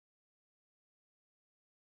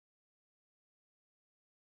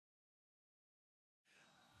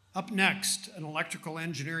Up next, an electrical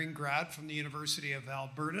engineering grad from the University of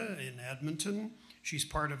Alberta in Edmonton. She's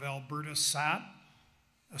part of AlbertaSat,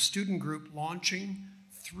 a student group launching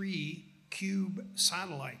 3 Cube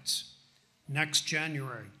satellites next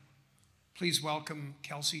January. Please welcome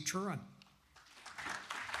Kelsey Truran.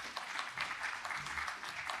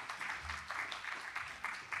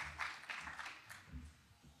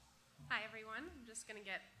 Hi everyone, I'm just going to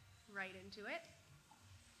get right into it.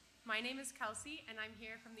 My name is Kelsey and I'm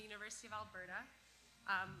here from the University of Alberta.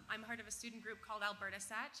 I'm part of a student group called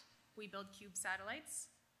AlbertaSat. We build cube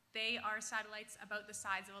satellites. They are satellites about the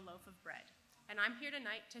size of a loaf of bread. And I'm here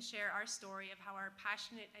tonight to share our story of how our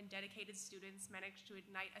passionate and dedicated students managed to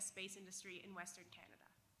ignite a space industry in Western Canada.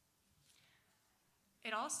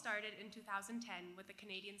 It all started in 2010 with the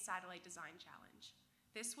Canadian Satellite Design Challenge.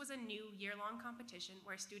 This was a new year-long competition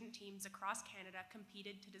where student teams across Canada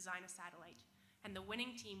competed to design a satellite, and the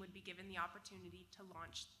winning team would be given the opportunity to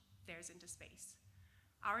launch theirs into space.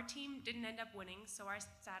 Our team didn't end up winning, so our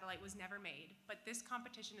satellite was never made, but this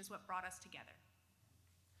competition is what brought us together.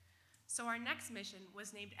 So our next mission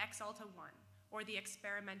was named Exalta-1, or the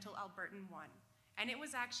Experimental Albertan 1, and it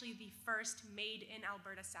was actually the first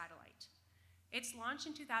made-in-Alberta satellite. Its launch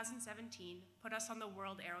in 2017 put us on the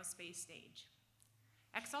World Aerospace stage.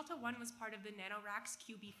 Exalta-1 was part of the NanoRacks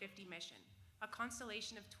QB50 mission, a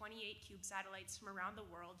constellation of 28 cube satellites from around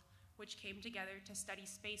the world which came together to study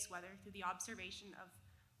space weather through the observation of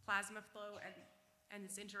plasma flow and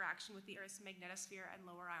its interaction with the Earth's magnetosphere and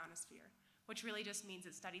lower ionosphere, which really just means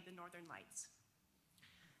it studied the northern lights.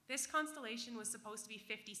 This constellation was supposed to be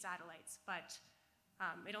 50 satellites, but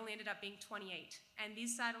it only ended up being 28. And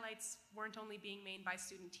these satellites weren't only being made by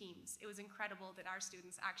student teams. It was incredible that our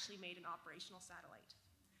students actually made an operational satellite.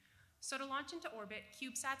 So to launch into orbit,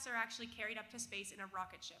 CubeSats are actually carried up to space in a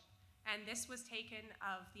rocket ship. And this was taken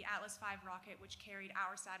of the Atlas V rocket, which carried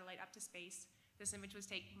our satellite up to space. This image was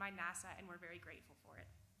taken by NASA, and we're very grateful for it.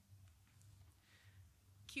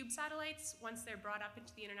 Cube satellites, once they're brought up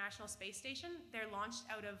into the International Space Station, they're launched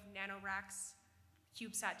out of NanoRacks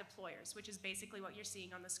CubeSat deployers, which is basically what you're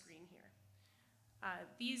seeing on the screen here.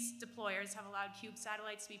 These deployers have allowed cube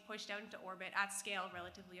satellites to be pushed out into orbit at scale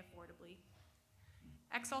relatively affordably.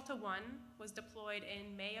 Exalta-1 was deployed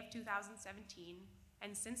in May of 2017,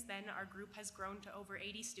 and since then our group has grown to over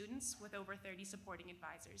 80 students with over 30 supporting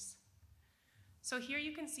advisors. So here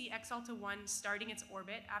you can see Exalta-1 starting its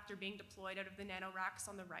orbit after being deployed out of the NanoRacks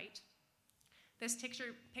on the right. This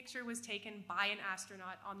picture was taken by an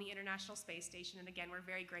astronaut on the International Space Station, and again, we're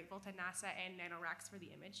very grateful to NASA and NanoRacks for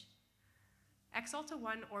the image.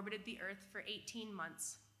 Exalta-1 orbited the Earth for 18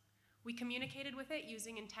 months. We communicated with it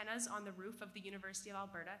using antennas on the roof of the University of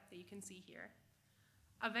Alberta that you can see here.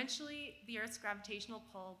 Eventually, the Earth's gravitational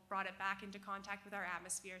pull brought it back into contact with our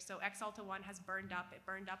atmosphere, so Exalta-1 has burned up. It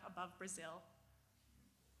burned up above Brazil.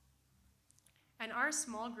 And our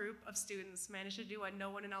small group of students managed to do what no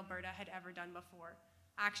one in Alberta had ever done before,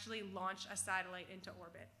 actually launch a satellite into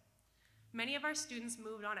orbit. Many of our students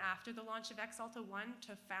moved on after the launch of Exalta-1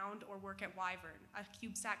 to found or work at Wyvern, a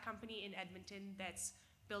CubeSat company in Edmonton that's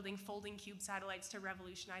building folding cube satellites to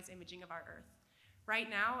revolutionize imaging of our Earth. Right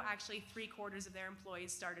now, actually 3/4 of their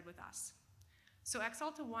employees started with us. So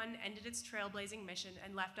Exalta-1 ended its trailblazing mission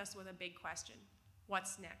and left us with a big question: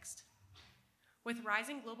 what's next? With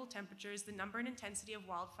rising global temperatures, the number and intensity of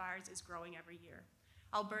wildfires is growing every year.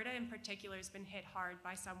 Alberta in particular has been hit hard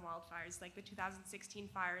by some wildfires, like the 2016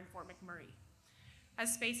 fire in Fort McMurray.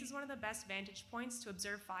 As space is one of the best vantage points to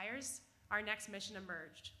observe fires, our next mission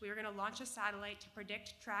emerged. We were going to launch a satellite to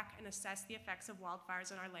predict, track, and assess the effects of wildfires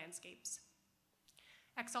on our landscapes.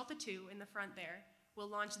 Exalta-2, in the front there, will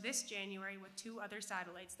launch this January with 2 other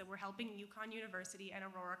satellites that we're helping Yukon University and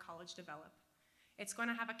Aurora College develop. It's going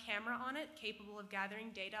to have a camera on it capable of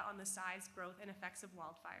gathering data on the size, growth, and effects of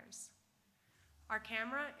wildfires. Our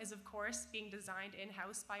camera is, of course, being designed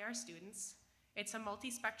in-house by our students. It's a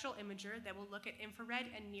multispectral imager that will look at infrared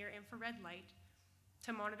and near-infrared light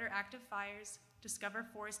to monitor active fires, discover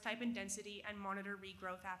forest type and density, and monitor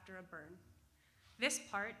regrowth after a burn. This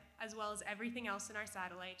part, as well as everything else in our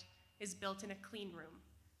satellite, is built in a clean room.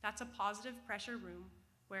 That's a positive pressure room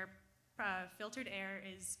where filtered air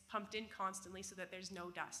is pumped in constantly so that there's no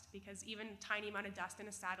dust, because even a tiny amount of dust in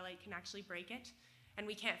a satellite can actually break it, and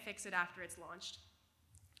we can't fix it after it's launched.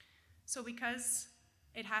 So because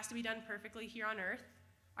it has to be done perfectly here on Earth,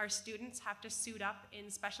 our students have to suit up in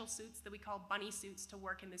special suits that we call bunny suits to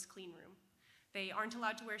work in this clean room. They aren't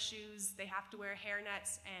allowed to wear shoes, they have to wear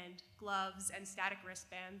hairnets and gloves and static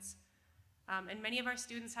wristbands. And many of our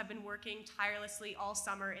students have been working tirelessly all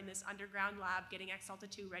summer in this underground lab getting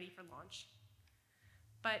Exalta-2 ready for launch.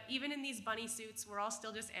 But even in these bunny suits, we're all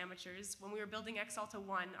still just amateurs. When we were building Exalta 1,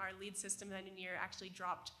 our lead system engineer actually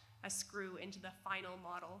dropped a screw into the final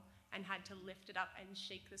model and had to lift it up and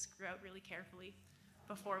shake the screw out really carefully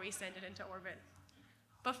before we send it into orbit.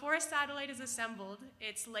 Before a satellite is assembled,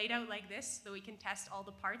 it's laid out like this so we can test all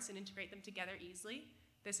the parts and integrate them together easily.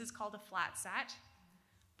 This is called a flat sat.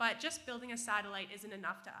 But just building a satellite isn't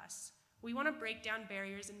enough to us. We want to break down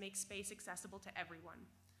barriers and make space accessible to everyone.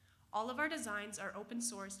 All of our designs are open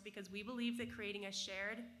sourced because we believe that creating a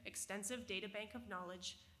shared, extensive data bank of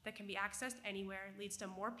knowledge that can be accessed anywhere leads to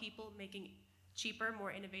more people making cheaper,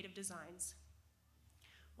 more innovative designs.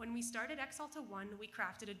 When we started Exalta 1, we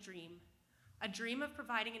crafted a dream of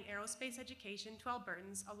providing an aerospace education to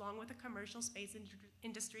Albertans along with a commercial space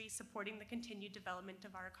industry supporting the continued development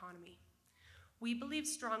of our economy. We believe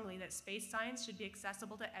strongly that space science should be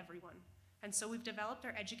accessible to everyone, and so we've developed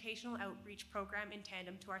our educational outreach program in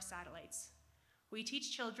tandem to our satellites. We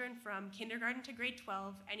teach children from kindergarten to grade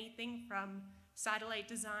 12 anything from satellite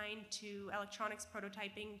design to electronics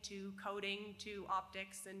prototyping to coding to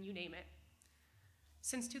optics and you name it.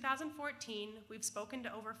 Since 2014, we've spoken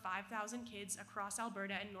to over 5,000 kids across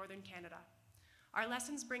Alberta and northern Canada. Our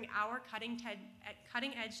lessons bring our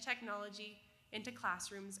cutting-edge technology into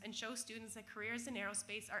classrooms and show students that careers in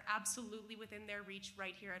aerospace are absolutely within their reach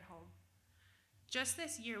right here at home. Just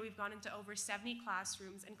this year, we've gone into over 70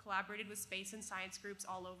 classrooms and collaborated with space and science groups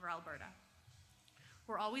all over Alberta.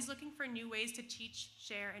 We're always looking for new ways to teach,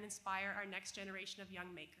 share, and inspire our next generation of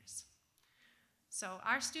young makers. So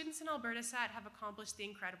our students in AlbertaSat have accomplished the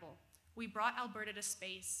incredible. We brought Alberta to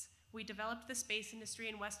space. We developed the space industry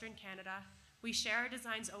in Western Canada. We share our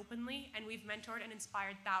designs openly, and we've mentored and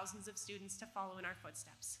inspired thousands of students to follow in our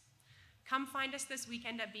footsteps. Come find us this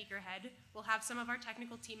weekend at Beakerhead. We'll have some of our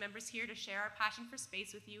technical team members here to share our passion for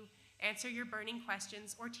space with you, answer your burning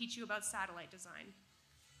questions, or teach you about satellite design.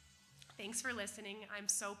 Thanks for listening. I'm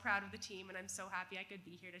so proud of the team, and I'm so happy I could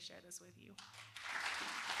be here to share this with you.